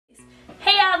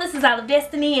is All of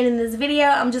Destiny, and in this video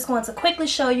I'm just going to quickly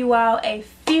show you all a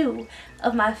few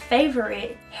of my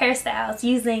favorite hairstyles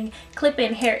using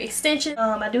clip-in hair extensions.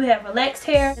 I do have relaxed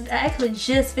hair. I actually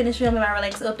just finished filming my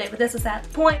relaxed update, but that's beside the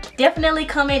point. Definitely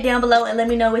comment down below and let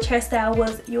me know which hairstyle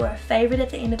was your favorite at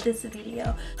the end of this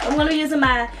video. I'm going to be using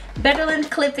my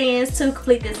BetterLength clip-ins to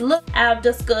complete this look. I'll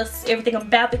discuss everything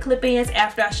about the clip-ins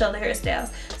after I show the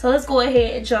hairstyles. So let's go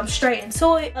ahead and jump straight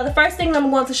into it. The first thing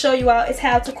I'm going to show you all is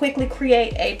how to quickly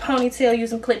create a ponytail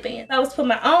using clip-ins. I was put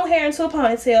my own hair into a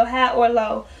ponytail, high or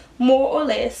low, more or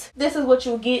less. This is what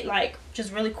you'll get, like,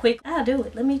 just really quick. I'll do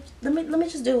it. Let me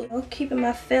just do it. I'm keeping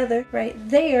my feather right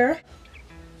there.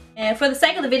 And for the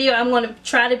sake of the video, I'm going to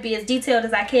try to be as detailed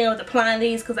as I can with applying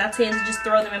these, because I tend to just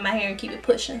throw them in my hair and keep it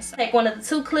pushing. So take one of the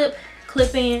two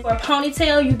clip-in. For a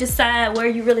ponytail, you decide where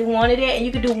you really want it at, and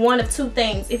you can do one of two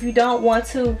things. If you don't want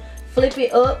to flip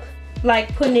it up,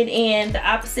 like putting it in the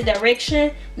opposite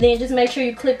direction, then just make sure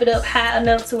you clip it up high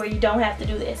enough to where you don't have to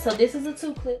do that. So this is a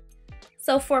two clip.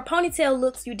 So for ponytail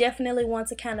looks, you definitely want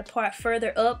to kind of part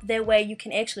further up. That way you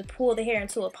can actually pull the hair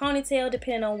into a ponytail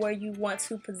depending on where you want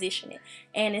to position it.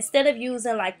 And instead of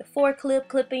using like the 4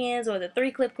 clip-ins or the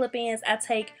 3 clip-ins, I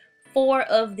take 4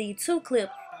 of the 2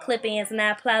 clip-ins and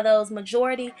I apply those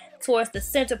majority towards the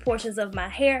center portions of my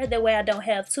hair. That way I don't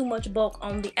have too much bulk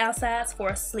on the outsides for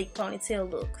a sleek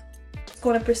ponytail look. I'm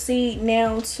going to proceed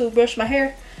now to brush my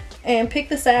hair and pick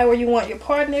the side where you want your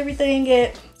part and everything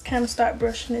at. Kind of start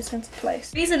brushing this into place.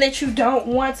 The reason that you don't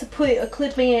want to put a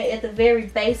clip-in at the very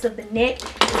base of the neck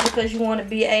is because you want to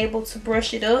be able to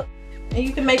brush it up. And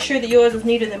you can make sure that yours is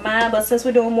neater than mine, but since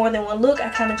we're doing more than one look, I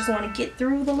kind of just want to get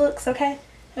through the looks, okay?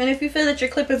 And if you feel that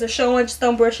your clippers are showing, just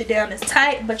don't brush it down as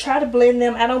tight, but try to blend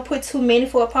them. I don't put too many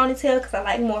for a ponytail because I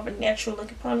like more of a natural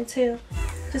looking ponytail.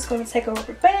 Just going to take a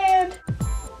rubber band.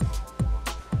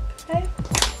 Okay.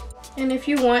 And if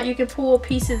you want, you can pull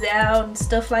pieces out and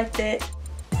stuff like that.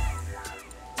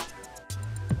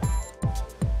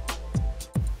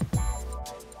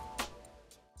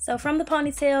 So from the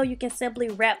ponytail, you can simply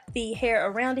wrap the hair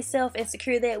around itself and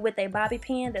secure that with a bobby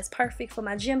pin. That's perfect for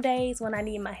my gym days when I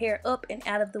need my hair up and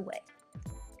out of the way.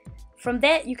 From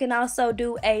that, you can also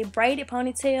do a braided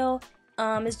ponytail.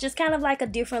 It's just kind of like a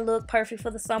different look, perfect for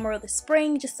the summer or the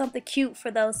spring, just something cute for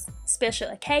those special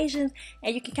occasions.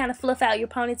 And you can kind of fluff out your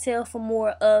ponytail for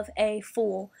more of a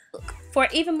full look. For an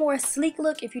even more sleek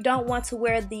look, if you don't want to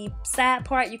wear the side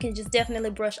part, you can just definitely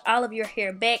brush all of your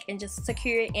hair back and just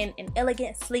secure it in an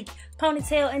elegant, sleek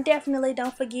ponytail. And definitely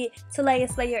don't forget to lay and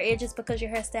slay your edges, because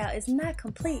your hairstyle is not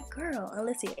complete, girl,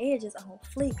 unless your edges are on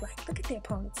fleek. Like, look at that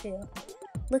ponytail.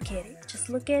 Look at it. Just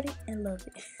look at it and love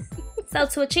it. So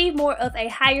to achieve more of a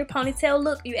higher ponytail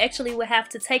look, you actually will have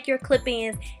to take your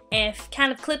clip-ins and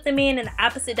kind of clip them in the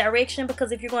opposite direction,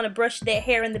 because if you're going to brush that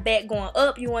hair in the back going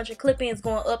up, you want your clip-ins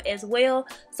going up as well.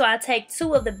 So I take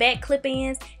 2 of the back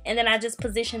clip-ins and then I just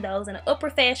position those in an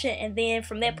upward fashion, and then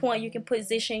from that point you can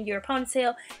position your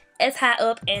ponytail as high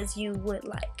up as you would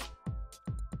like.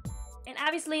 And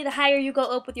obviously, the higher you go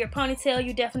up with your ponytail,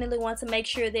 you definitely want to make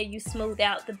sure that you smooth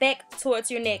out the back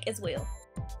towards your neck as well.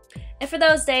 And for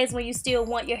those days when you still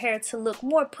want your hair to look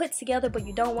more put together but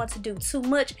you don't want to do too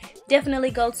much, definitely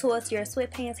go towards your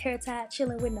sweatpants, hair tied,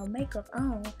 chilling with no makeup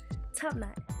on, top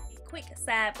knot. Quick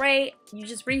side braid, you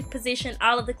just reposition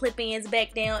all of the clip-ins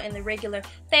back down in the regular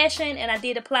fashion, and I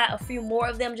did apply a few more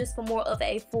of them just for more of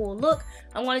a full look.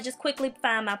 I'm going to just quickly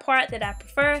find my part that I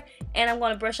prefer, and I'm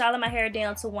going to brush all of my hair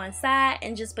down to one side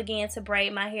and just begin to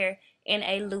braid my hair in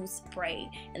a loose braid.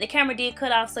 And the camera did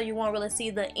cut off, so you won't really see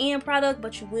the end product,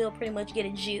 but you will pretty much get a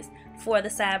gist for the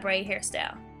side braid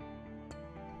hairstyle.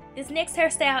 This next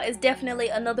hairstyle is definitely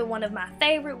another one of my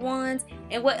favorite ones,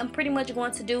 and what I'm pretty much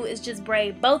going to do is just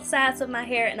braid both sides of my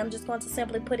hair, and I'm just going to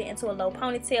simply put it into a low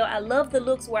ponytail. I love the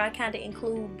looks where I kind of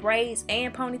include braids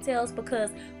and ponytails,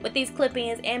 because with these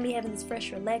clip-ins and me having this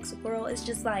fresh relaxer, girl, it's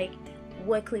just like,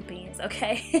 what clip-ins,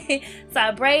 okay? So I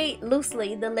braid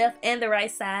loosely the left and the right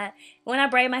side. When I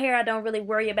braid my hair, I don't really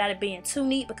worry about it being too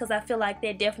neat, because I feel like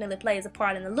that definitely plays a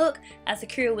part in the look. I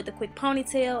secure it with a quick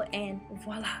ponytail, and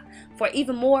voila. For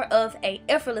even more of a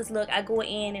effortless look, I go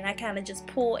in and I kind of just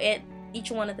pull at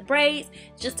each one of the braids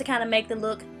just to kind of make the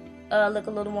look look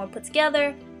a little more put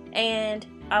together, and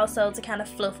also to kind of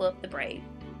fluff up the braid.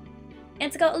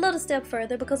 And to go a little step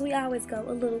further, because we always go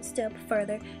a little step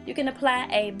further, you can apply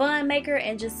a bun maker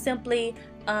and just simply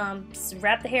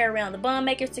wrap the hair around the bun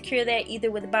maker, secure that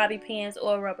either with bobby pins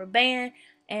or a rubber band,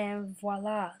 and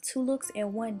voila, 2 looks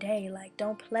in one day. Like,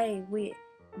 don't play with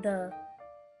the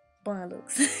bun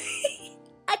looks.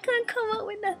 I couldn't come up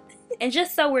with nothing. And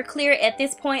just so we're clear, at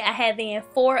this point I have in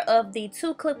 4 of the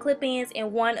 2 clip-ins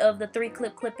and 1 of the 3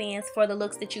 clip-ins for the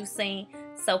looks that you've seen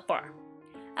so far.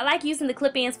 I like using the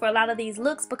clip-ins for a lot of these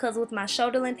looks because with my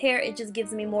shoulder length hair, it just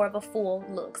gives me more of a full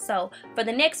look. So for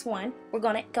the next one, we're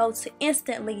going to go to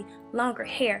instantly longer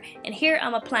hair. And here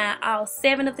I'm applying all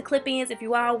 7 of the clip-ins. If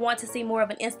you all want to see more of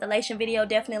an installation video,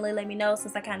 definitely let me know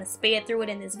since I kind of sped through it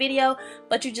in this video.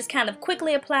 But you just kind of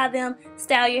quickly apply them,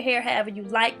 style your hair however you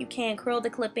like. You can curl the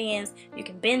clip-ins, you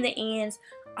can bend the ends,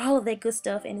 all of that good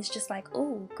stuff, and it's just like,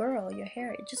 oh girl, your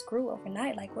hair, it just grew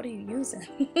overnight, like what are you using?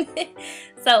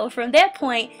 So from that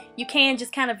point, you can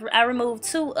just kind of, I removed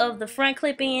 2 of the front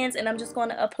clip-ins and I'm just going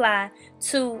to apply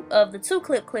 2 of the 2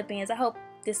 clip-ins. I hope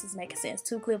this is making sense.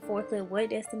 2 clip, 4 clip,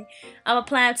 what destiny? I'm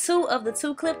applying 2 of the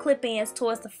 2 clip-ins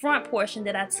towards the front portion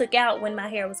that I took out when my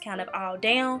hair was kind of all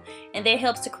down, and that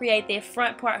helps to create that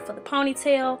front part for the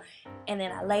ponytail. And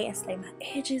then I lay and slay my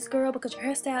edges, girl, because your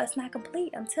hairstyle is not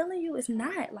complete. I'm telling you, it's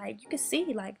not. Like, you can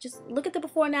see, like, just look at the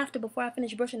before and after before I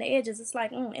finish brushing the edges. It's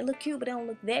like, it look cute, but it don't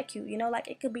look that cute, you know? Like,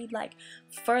 it could be, like,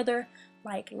 further,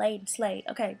 like, laid and slayed.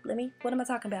 Okay, what am I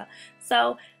talking about?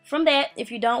 So, from that,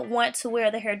 if you don't want to wear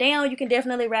the hair down, you can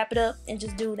definitely wrap it up and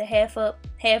just do the half up,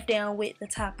 half down with the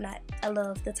top knot. I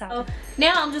love the top knot.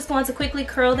 Now I'm just going to quickly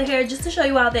curl the hair just to show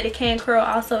you all that it can curl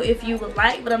also if you would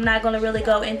like, but I'm not going to really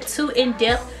go too in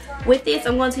depth with this.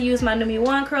 I'm going to use my Nummy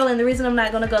One curl, and the reason I'm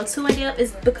not going to go too in depth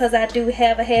is because I do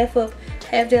have a half up,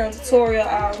 half down tutorial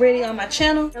already on my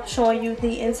channel. I'm showing you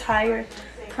the entire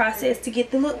process to get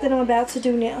the look that I'm about to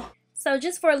do now. So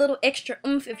just for a little extra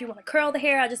oomph, if you want to curl the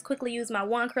hair, I just quickly use my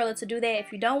wand curler to do that.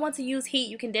 If you don't want to use heat,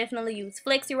 you can definitely use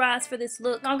flexi rods for this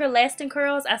look. Longer lasting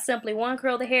curls, I simply wand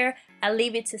curl the hair, I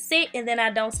leave it to sit, and then I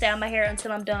don't style my hair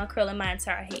until I'm done curling my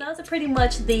entire head. Those are pretty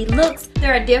much the looks.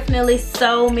 There are definitely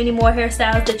so many more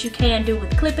hairstyles that you can do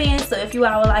with clip-ins. So if you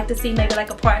all would like to see maybe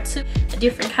like a part 2,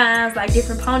 different kinds, like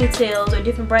different ponytails or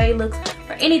different braid looks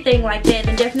or anything like that,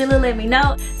 then definitely let me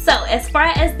know. So as far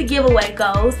as the giveaway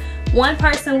goes, one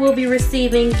person will be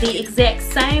receiving the exact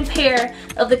same pair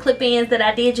of the clip-ins that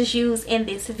I did just use in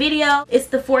this video. It's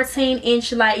the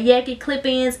 14-inch light YAKI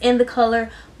clip-ins in the color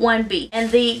 1B.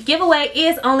 And the giveaway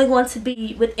is only going to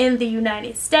be within the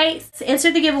United States. To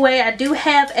enter the giveaway, I do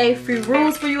have a few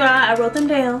rules for you all. I wrote them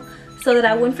down so that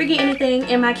I wouldn't forget anything,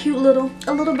 and my cute little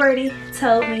birdie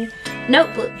told me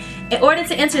notebook. In order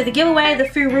to enter the giveaway, the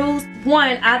few rules: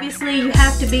 1, obviously you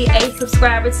have to be a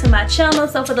subscriber to my channel.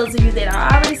 So for those of you that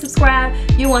are already subscribed,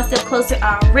 you're one step closer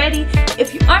already.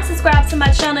 If you aren't subscribed to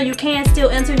my channel, you can still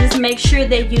enter. Just make sure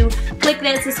that you click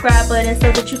that subscribe button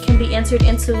so that you can be entered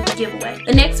into the giveaway.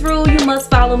 The next rule, you must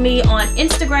follow me on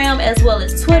Instagram as well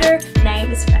as Twitter.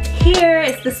 Name is right here.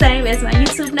 It's the same as my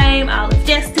YouTube name,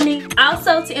 allofdestiny.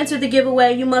 Also, to enter the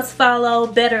giveaway, you must follow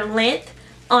BetterLength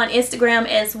on Instagram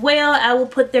as well. I will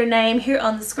put their name here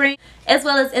on the screen as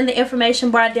well as in the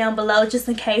information bar down below just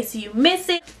in case you miss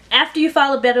it. After you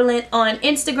follow BetterLength on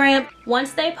Instagram,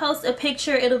 once they post a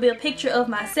picture, it'll be a picture of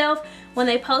myself. When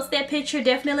they post that picture,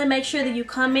 definitely make sure that you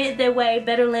comment. That way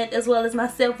BetterLength as well as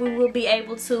myself, we will be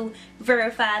able to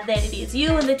verify that it is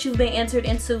you and that you've been entered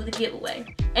into the giveaway.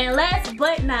 And last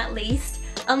but not least,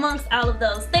 amongst all of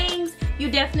those things, you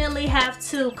definitely have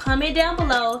to comment down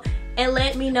below and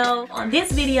let me know on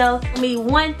this video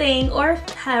one thing, or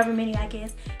however many, I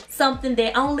guess, something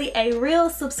that only a real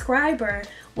subscriber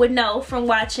would know from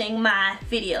watching my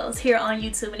videos here on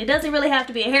YouTube. And it doesn't really have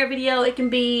to be a hair video. It can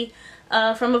be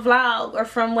from a vlog, or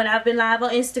from when I've been live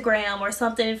on Instagram, or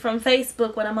something from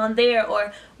Facebook when I'm on there,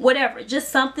 or whatever. Just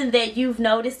something that you've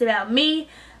noticed about me,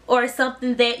 or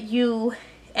something that you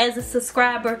as a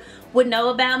subscriber would know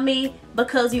about me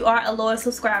because you are a loyal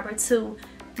subscriber to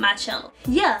my channel.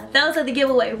 Yeah, those are the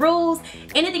giveaway rules.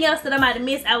 Anything else that I might have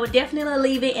missed, I would definitely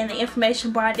leave it in the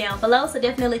information bar down below, so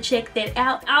definitely check that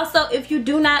out. Also, if you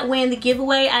do not win the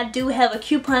giveaway, I do have a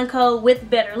coupon code with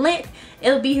BetterLength.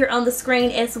 It'll be here on the screen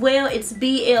as well. It's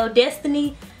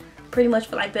BLDestiny, pretty much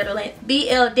for like BetterLength,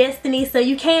 BLDestiny. So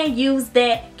you can use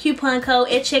that coupon code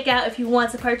at checkout if you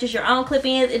want to purchase your own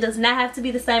clip-ins. It does not have to be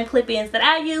the same clip-ins that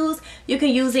I use. You can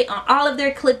use it on all of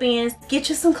their clip-ins. Get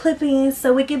you some clip-ins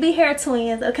so we can be hair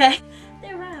twins, okay?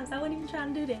 That rhymes. I wasn't even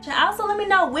trying to do that. Also, let me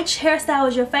know which hairstyle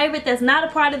is your favorite that's not a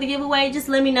part of the giveaway. Just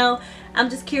let me know. I'm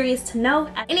just curious to know.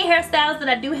 Any hairstyles that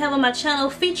I do have on my channel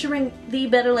featuring the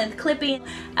BetterLength clip-in,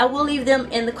 I will leave them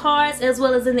in the cards as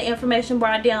well as in the information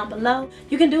bar down below.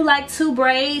 You can do like 2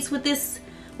 braids with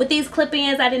these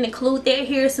clip-ins. I didn't include that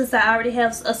here since I already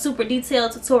have a super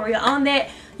detailed tutorial on that.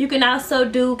 You can also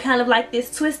do kind of like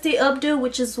this twisted updo,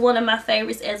 which is one of my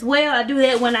favorites as well. I do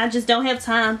that when I just don't have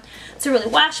time to really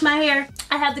wash my hair.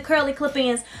 I have the curly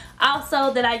clip-ins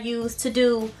also that I use to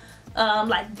do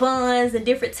like buns and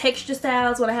different texture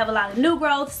styles when I have a lot of new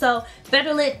growth. So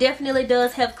BetterLength definitely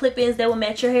does have clip-ins that will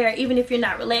match your hair even if you're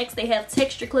not relaxed. They have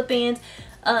texture clip-ins.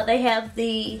 They have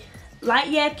the light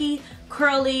YAKI,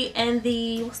 curly, and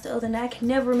the, what's the other name? I can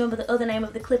never remember the other name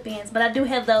of the clip-ins, but I do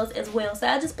have those as well. So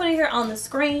I just put it here on the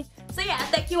screen. So yeah,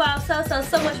 thank you all so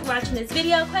much for watching this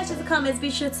video. Questions and comments, be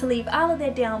sure to leave all of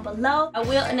that down below. I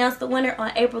will announce the winner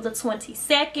on April the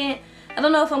 22nd. I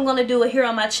don't know if I'm going to do it here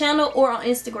on my channel or on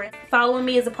Instagram. Following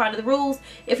me is a part of the rules.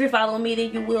 If you're following me,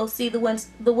 then you will see the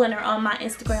winner on my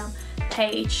Instagram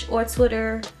page or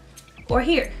Twitter or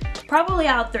here. Probably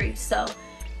all three. So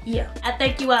yeah, I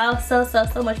thank you all so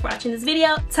much for watching this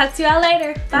video. Talk to you all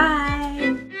later.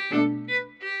 Bye.